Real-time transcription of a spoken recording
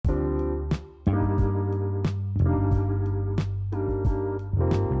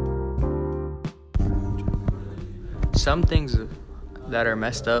some things that are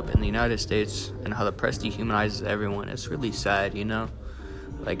messed up in the United States and how the press dehumanizes everyone. It's really sad,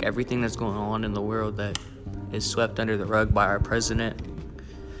 like everything that's going on in the world that is swept under the rug by our president.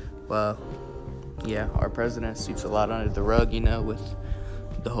 Well, yeah, our president sweeps a lot under the rug, with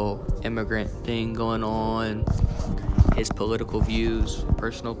the whole immigrant thing going on, his political views,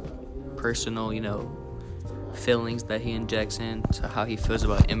 personal, feelings that he injects into how he feels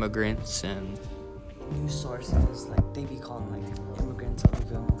about immigrants. And news sources, like, they be calling, like, immigrants,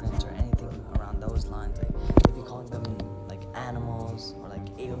 illegal immigrants, or anything around those lines. Like, they be calling them, like, animals or, like,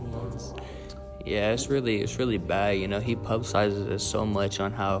 aliens. Yeah, it's really bad. He publicizes it so much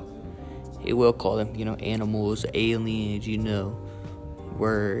on how he will call them, animals, aliens,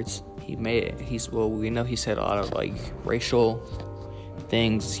 words. He said a lot of, like, racial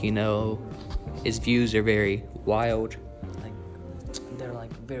things, his views are very wild. Like, they're,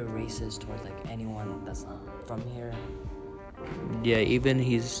 like, very racist towards, like, anyone that's not from here. Yeah, even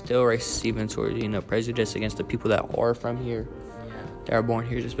he's still racist even towards, prejudice against the people that are from here. Yeah. They are born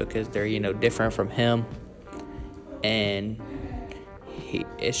here just because they're, different from him. And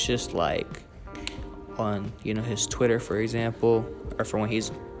it's just like on, his Twitter, for example, or for when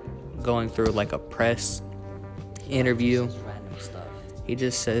he's going through like a press interview, Random stuff. he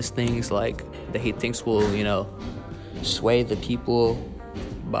just says things like that he thinks will, sway the people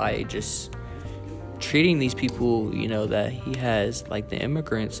by just treating these people, that he has, like the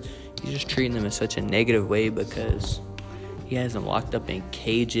immigrants, he's just treating them in such a negative way because he has them locked up in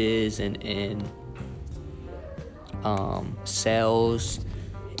cages and in cells,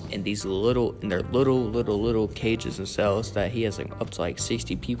 in these little cages and cells that he has like up to like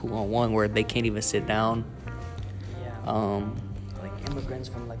 60 people on one where they can't even sit down. Yeah. Like immigrants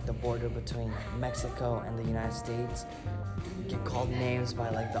from like the border between Mexico and the United States get called names by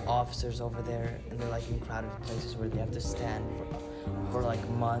like the officers over there, and they're like in crowded places where they have to stand for like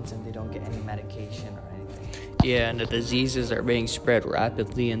months and they don't get any medication or anything. Yeah, and the diseases are being spread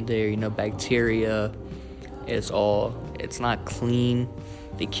rapidly in there. Bacteria. It's not clean.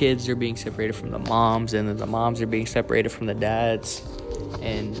 The kids are being separated from the moms, and then the moms are being separated from the dads.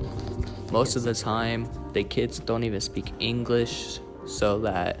 And most of the time, the kids don't even speak English, so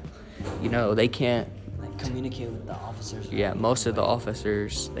that, they can't Like communicate with the officers. Yeah, most of the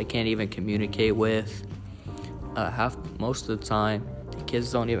officers, they can't even communicate with. Most of the time, the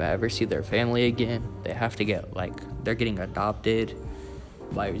kids don't even ever see their family again. They have to they're getting adopted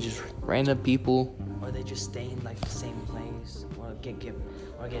by just random people. Or they just stay in like the same place, or get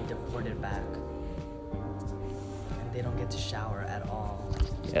deported back, and they don't get to shower at all.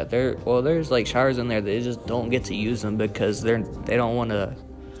 Yeah, there's like showers in there. They just don't get to use them because they don't want to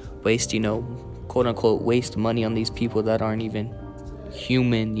waste, quote unquote, waste money on these people that aren't even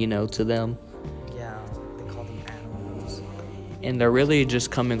human, to them. Yeah, they call them animals. And they're really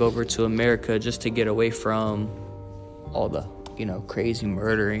just coming over to America just to get away from all the, crazy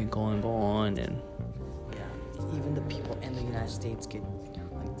murdering going on. And Yeah, even the people in the United States get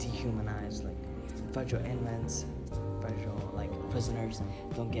like dehumanized. Like federal inmates, prisoners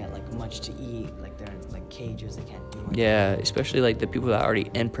don't get like much to eat. Like they're in like cages, they can't do anything. Yeah, especially like the people that are already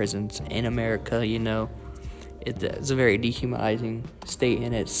in prisons in America, it's a very dehumanizing state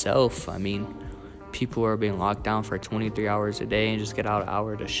in itself. I mean, people are being locked down for 23 hours a day and just get out an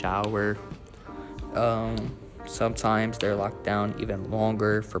hour to shower. Sometimes they're locked down even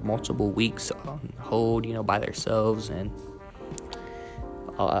longer for multiple weeks on hold, by themselves. And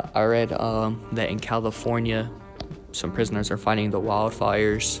I read that in California, some prisoners are fighting the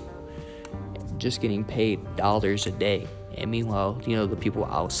wildfires, just getting paid dollars a day. And meanwhile, the people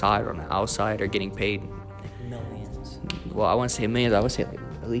outside on the outside are getting paid Millions. Well, I wouldn't say millions. I would say like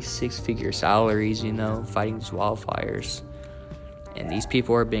at least six-figure salaries, fighting these wildfires. And these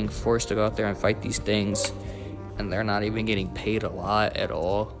people are being forced to go out there and fight these things, and they're not even getting paid a lot at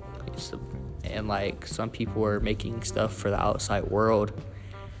all. And like some people are making stuff for the outside world,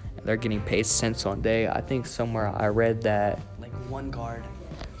 and they're getting paid cents on day. I think somewhere I read that Like one guard,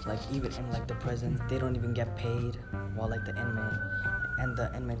 like even in like the prison, they don't even get paid, while like the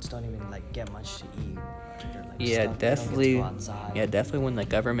inmates don't even like get much to eat. They're, like, Yeah, stuck. They don't get to definitely. go outside. Yeah, definitely. When the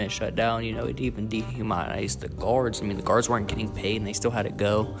government shut down, it even dehumanized the guards. I mean, the guards weren't getting paid, and they still had to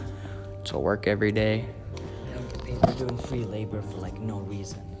go to work every day. They don't get paid. They're doing free labor for like no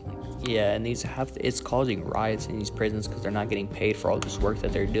reason. Like, Yeah, and it's causing riots in these prisons because they're not getting paid for all this work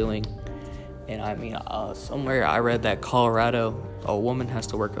that they're doing. And I mean, somewhere I read that Colorado, a woman has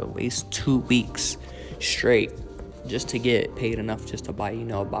to work at least 2 weeks straight just to get paid enough just to buy,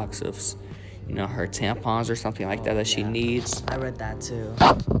 a box of, her tampons or something like that she needs. I read that too.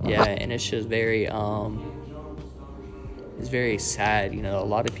 Yeah, and it's just very, it's very sad. You know, a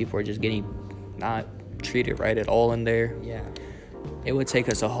lot of people are just getting not treated right at all in there. Yeah. It would take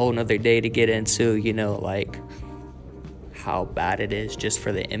us a whole nother day to get into, you know, like how bad it is just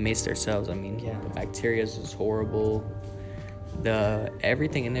for the inmates themselves. I mean, Yeah. the bacteria is just horrible.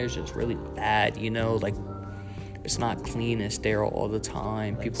 Everything in there is just really bad, you know, like it's not clean and sterile all the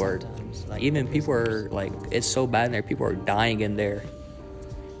time. Like People sometimes, like, people are like, it's so bad in there. People are dying in there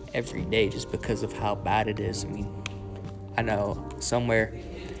every day just because of how bad it is. I mean, I know somewhere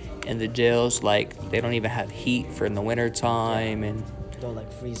in the jails, like they don't even have heat for in the winter time, and they'll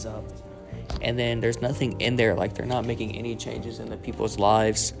like freeze up. then there's nothing in there. Like they're not making any changes in the people's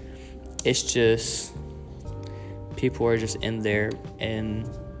lives. It's just people are just in there, and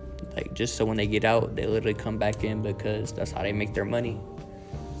like just so when they get out, they literally come back in because that's how they make their money.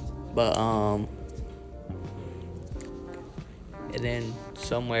 But and then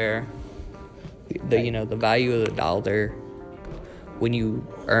somewhere, the value of the dollar, when you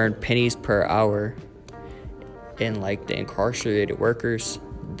earn pennies per hour, and like the incarcerated workers,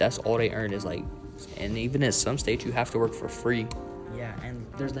 that's all they earn is like, and even in some states you have to work for free. Yeah, and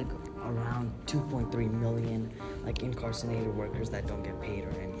there's like around 2.3 million like incarcerated workers that don't get paid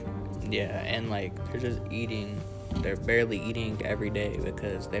or anything. Yeah, and like they're barely eating every day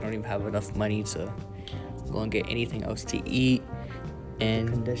because they don't even have enough money to go and get anything else to eat. And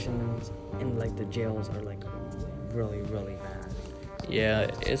the conditions in like the jails are like really, really bad. yeah,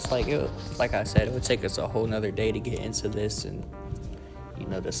 it's like I said, it would take us a whole nother day to get into this and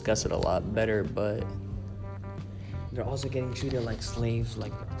discuss it a lot better, but they're also getting treated like slaves.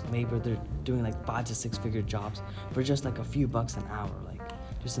 Like maybe they're doing like 5 to 6 figure jobs for just like a few bucks an hour. Like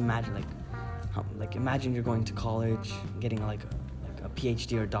just imagine imagine you're going to college, getting like a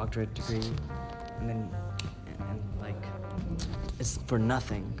PhD or doctorate degree, and like it's for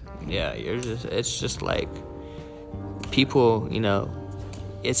nothing. yeah, it's just like people,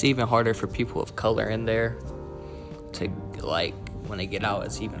 it's even harder for people of color in there to, like, when they get out,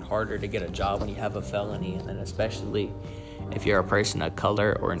 it's even harder to get a job when you have a felony. And then especially if you're a person of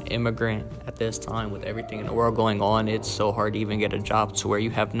color or an immigrant at this time, with everything in the world going on, it's so hard to even get a job to where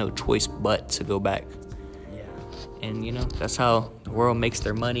you have no choice but to go back. Yeah. And that's how the world makes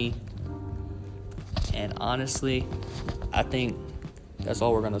their money. And honestly, I think that's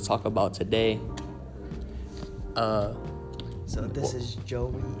all we're going to talk about today. So this is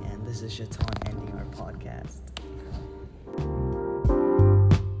Joey and this is Shatani.